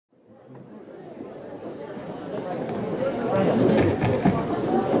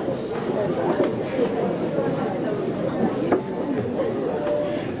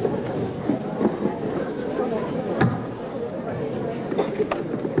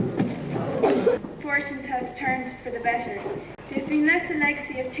fortunes have turned for the better. They've been left a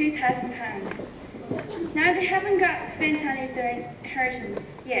legacy of £2,000. Now they haven't spent any of their inheritance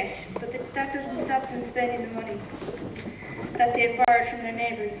yet, but that doesn't stop them spending the money that they've borrowed from their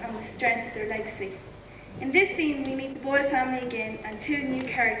neighbours on the strength of their legacy. In this scene, we meet the Boyle family again and two new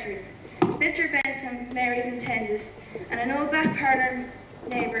characters, Mr. Bentham, Mary's intended, and an old back parlour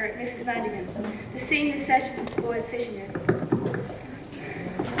neighbour, Mrs. Madigan. The scene is set in the Boyle sitting room.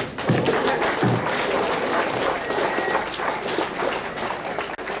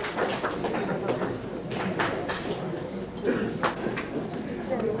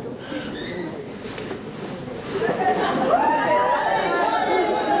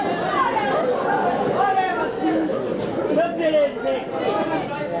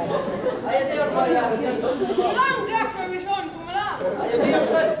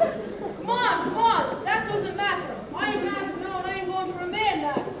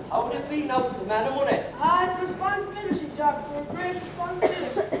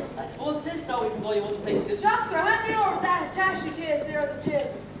 Joxer, hand me over that attache case there at the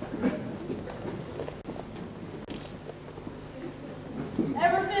table.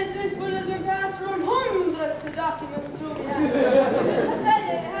 Ever since this one has been passed around hundreds of documents through me. I tell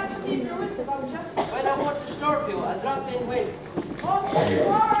you, you have to keep your wits about you. Well, I won't disturb you. I'll drop in when. Oh,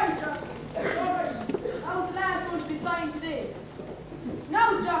 alright, Joxer. Alright. That was the last one to be signed today. Now,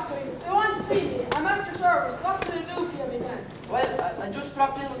 Joxer, if you want to see me, I'm after service. What can I do for you, my man? Well, I just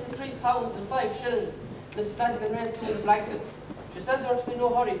dropped in with the £3 and 5 shillings. Mrs. Madigan raised from the blankets. She says there's to be no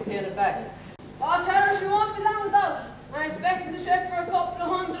hurry paying it back. Oh, tell her she won't be long without it. I'm expecting the cheque for a couple of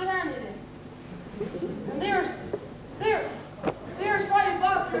hundred anyway. And there's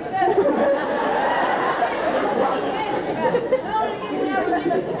 £5 for yourself. I only give you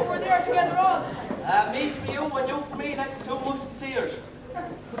everything before we're there together all the time. Me for you and you for me like the two musketeers.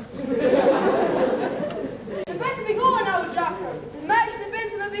 You're meant to be going now, Joxer. His Majesty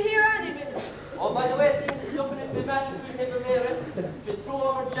Benton will be here any minute. Oh, by the way, things is looking into my match between him and Mary. You throw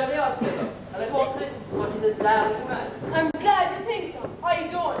over Jerry altogether. And I hope to listen to what he's a darling man. I'm glad you think so. I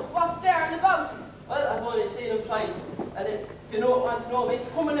don't. What's daring about him? Well, I've only seen him twice. And if you don't want to know me,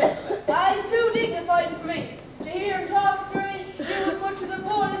 come and listen. He's too dignified for me. To hear him talk strange, to do as much as a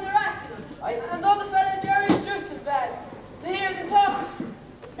goal is oracular. And though the fella Jerry is just as bad, to hear them talk,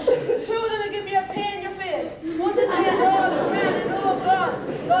 two of them will give me a pain in your face. One that says all is man and no God.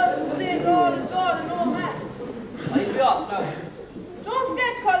 The other that says all is God and no man. I'll be off now. Don't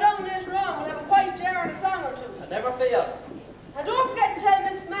forget to call down later on. We'll have a quiet jar and a song or two. I never fail. And don't forget to tell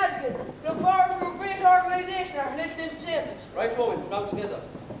Mrs. Madigan we look forward to a great organisation at her little entertainment. Right, Rowan, we're out together.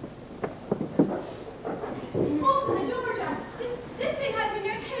 Open the door, Jack. This thing has been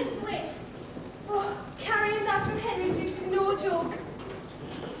your head of weight. Oh, carrying that from Henry's is no joke.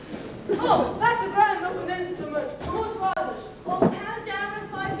 Oh, that's a grand looking instrument. How much was it? Oh, pound down and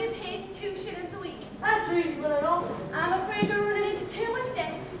 5 to be paid 2 shillings a week. That's reasonable enough. I'm afraid we're running into too much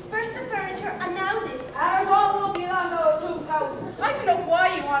debt. First the furniture and now this. Ours all will be a lot over 2,000. I don't know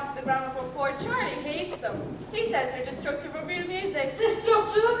why you wanted the gramophone for. Charlie hates them. He says they're destructive of real music.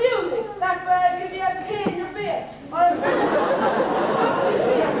 Destructive of music? That will give you a pain in your face.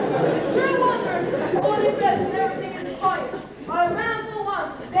 It's true wonders. Holy bells and everything is quiet. All a man who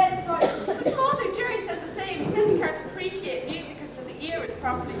wants is dead silence. Father Jerry said the same. He says he can't appreciate music until the ear is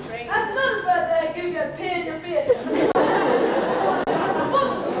properly trained. That's not as bad that give you a pain in your face.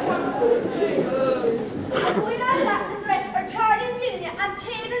 We'll add that and the rest are Charlie and Vinia and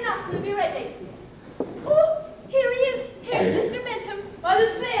Taylor Naughton will be ready. Oh, here he is. Here's Mr. Bentham. Well,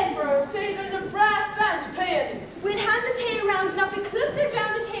 this playing for us. Playing under the brass band playing. We'll hand the tail round and I'll be clustered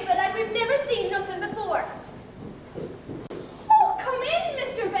round the table like we've never seen nothing before. Oh, come in,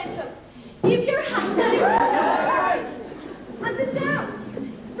 Mr. Bentham. Give your hand a and sit down.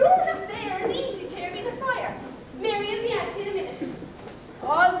 Roll up there in the easy chair by the fire. Mary will be out in a minute. Oh, I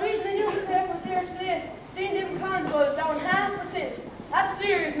was reading the newspaper there today. Seeing them consoles down 0.5%. That's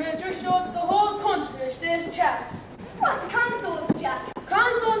serious, man. It just shows that the whole country is state chests. What's consoles, Jack?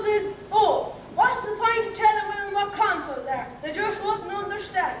 Consoles is, oh, what's the point of telling women what consoles are? They just wouldn't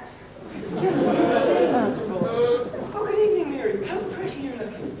understand. Oh, good evening, Mary. How pretty you're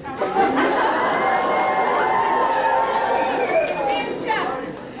looking. State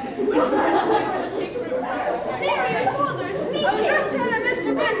chests. Mary, your father is me. I was just telling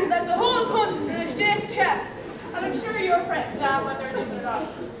Mr. Benton that the whole country is state chests. And I'm sure your friends laugh when they're living it off.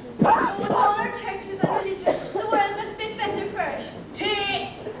 With all our churches and religion, the world's just a bit better first. Tea.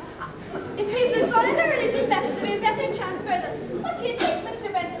 If people follow their religion better, there'll be a better chance for them. What do you think, Mr.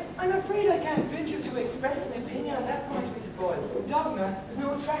 Bentham? I'm afraid I can't venture to express an opinion on that point, Mrs. Boyle. Dogma is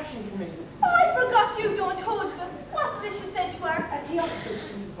no attraction for me. Oh, I forgot you don't hold us. What's this you said you are? At the office,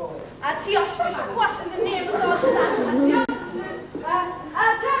 Mrs. Boyle. At the Oshfish, what in the name of all that?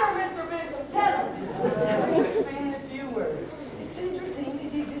 Tell her, Mr. Bingham, tell her. Tell me to explain in a few words. It's interesting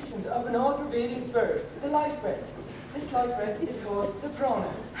is the existence of an all-pervading spirit, the life breath. This life breath is called the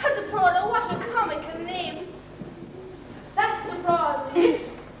prana. The Prona, what a comical name. That's the broad. This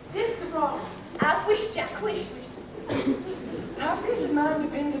the broad. Wish, Jack, wish. Happiness of man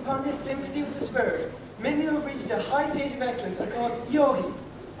depends upon his sympathy with the spirit. Many who have reached a high stage of excellence are called yogi.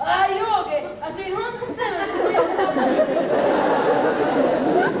 Yogi. I seen once them in the streets.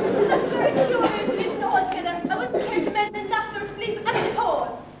 That's very curious religion altogether. I wouldn't care to mend in that sort of belief at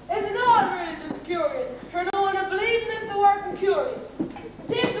all. Isn't all religions curious? For no one to believe them if they weren't curious.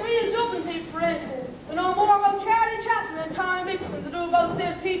 Take the real Dublin people, for instance. They know more about Charlie Chaplin and Tommy Mixon than they do about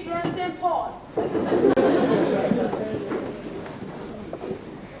St. Peter and St. Paul. Come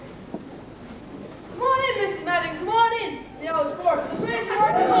on in, Mrs. Madden, come on in. The old sport. The friend you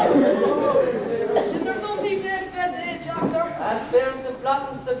are to home. Isn't there some people there express it, Joxer? As bears the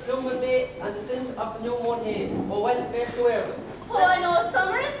blossoms that bloom in May and the sins of the new moon hay, oh well, fair to wear them. Oh, I know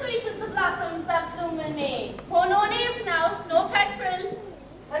summer is sweet as the blossoms that bloom in May. Oh, no names now, no petrol.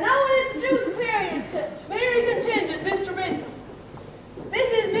 And now we'll introduce superiors to Mary's intended, Mr. Benton.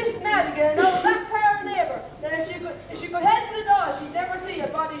 This is Miss Madigan, an old black power neighbour. That if she could head for the door, she'd never see a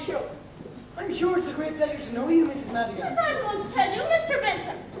body shook. I'm sure it's a great pleasure to know you, Mrs. Madigan. And I'm going to tell you, Mr.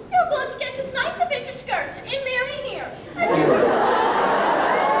 Benton, you're going to get as nice a bit of skirt in Mary here.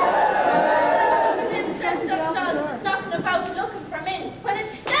 This dressed up doll is knocking about looking for men when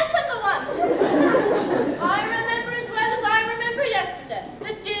it's stepping the once. I remember as well as I remember yesterday,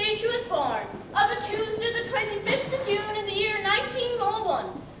 the day she was born, of a Tuesday the 25th of June in the year 1901,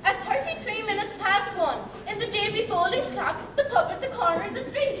 at 33 minutes past 1, in the day before Foley's clock, the pub at the corner of the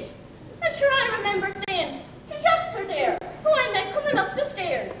street. And sure I remember saying to Joxer there, who I met coming up the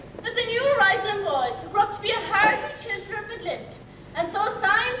stairs, that the new arrival in Boyds were up to be a hearty chiseler but lived, and saw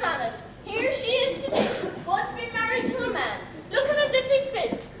signs on it. Here she is today, going to be married to a man, looking as if he's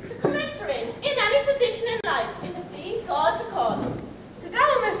fit to commensurate in any position in life, if it please God to call him. Sit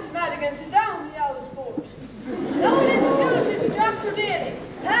down, Mrs. Madigan, sit down, the old sport. Now we'll introduce you to Joxer Daly,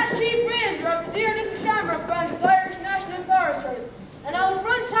 past chief ranger of the dear little Shamrock branch of the Irish National Foresters, an old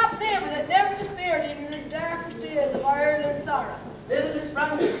front-top neighbour that never despaired even in the darkest days of Ireland's sorrow. Little is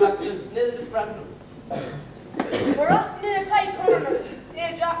Brandon, Captain, little is Brandon. We're often in a tight corner,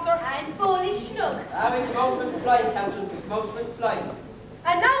 eh, Joxer? And Foley Schnook. We come out with fly, Captain, we come out with fly.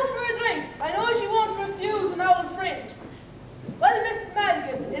 And now for a drink. I know she won't refuse an old friend. Well, Mrs.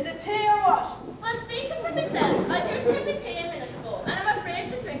 Madigan, is it tea or what? Well, speaking for myself, I just drank a tea a minute ago, and I'm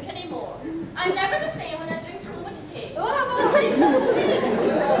afraid to drink any more. I'm never the same when I drink too much tea. What about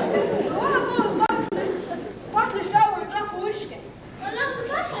bottled stout or a glass of whiskey? Well, now the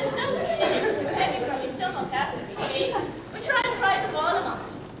bottle is now too heavy for my stomach after the tea. But try the ball of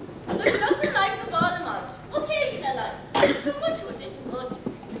malt. There's nothing like the ball of malt. Occasionally, like. Too much of it isn't good.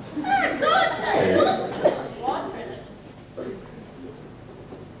 Ah, God, child, don't put too much water in it.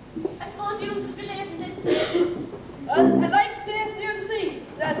 I suppose you used to be living this place. Well, I like the place near the sea.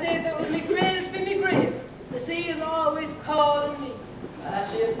 That's it, that was me cradle to be me grave. The sea is always calling me.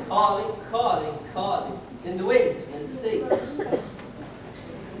 She is calling, calling, calling, in the wind, in the sea.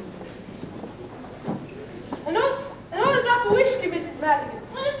 Another drop of whiskey, Mrs. Madigan.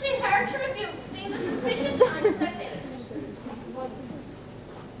 Well, it'd be hard to refuse, seeing the suspicious signs that's in it.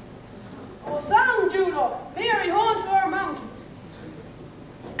 Oh, sound, Juno. Mary haunts our mountains.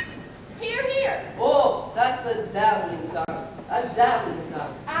 Here, here. Oh, that's a dazzling song, a dazzling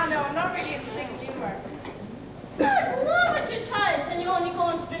song. Ah, no, not really in particular humour. God, why would you, child, and you're only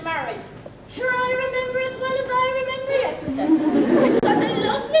going to be married? Sure, I remember as well as I remember yesterday. It was a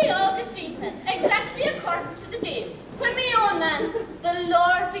lovely August evening, exactly according to the date, when me own man, the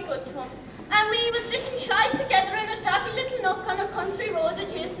Lord be good to him, and we was sitting shy together in a dotty little nook on a country road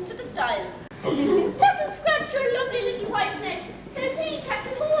adjacent to the stiles. Let him scratch your lovely little white neck, says he,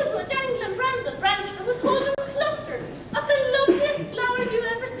 catching hold to a dangling bramble branch that was holding clusters of the loveliest flowers you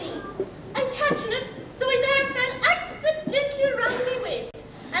ever seen, and catching it, so his arm fell accidentally round me waist,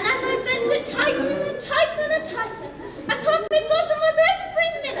 and as I felt it tightening and tightening and tightening, I thought my bosom was every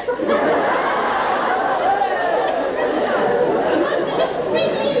minute. And the little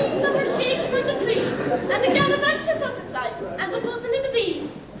green leaves that were shaking on the trees, and the gallivantia butterflies, and the buzzing of the bees.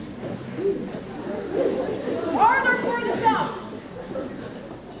 Order for the song.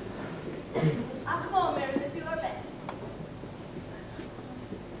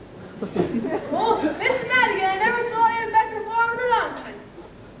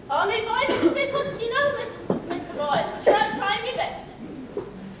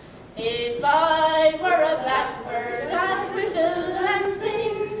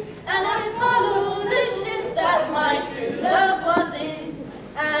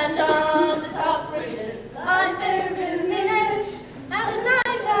 and on the top bridges I'm there in the nest, and at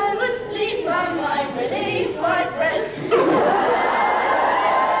night I would sleep on my Willie's white breast.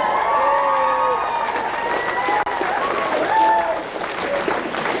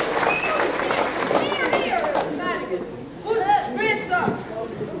 Great song.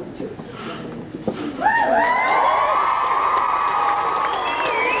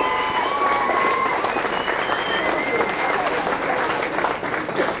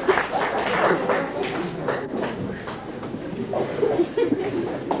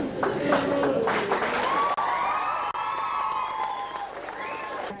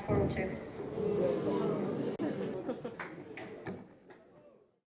 Fast forward to.